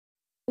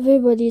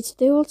everybody,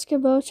 today we'll talk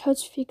about how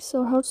to fix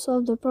or how to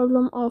solve the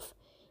problem of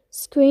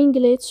screen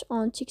glitch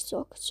on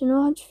TikTok. To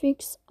know how to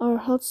fix or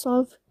how to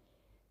solve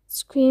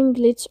screen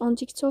glitch on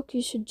TikTok,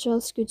 you should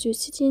just go to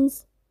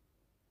settings.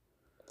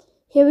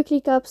 Here we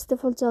click apps,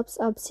 default apps,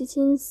 app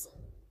settings.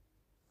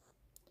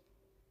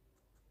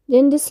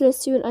 Then this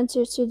list you will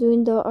enter to the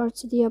window or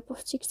to the app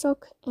of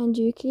TikTok and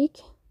you click.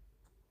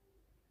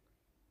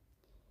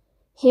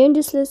 Here in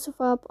this list of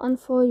app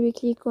unfold, we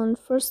click on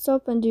first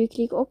stop and you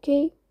click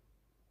OK.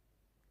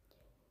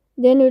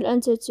 Then we'll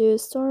enter to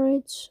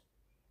storage.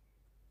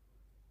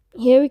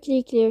 Here we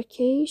click clear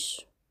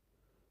cache.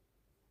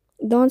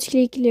 Don't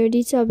click clear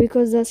data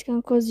because that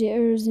can cause the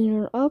errors in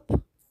your app.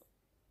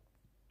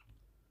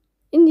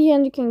 In the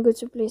end, you can go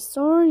to Play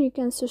Store, you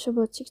can search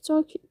about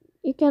TikTok,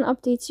 you can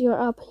update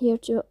your app here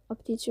to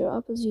update your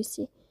app as you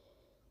see.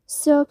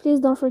 So please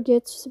don't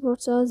forget to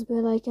support us by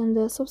like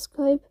and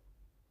subscribe.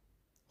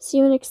 See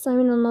you next time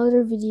in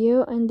another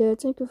video, and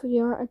thank you for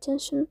your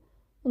attention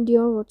and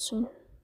your watching.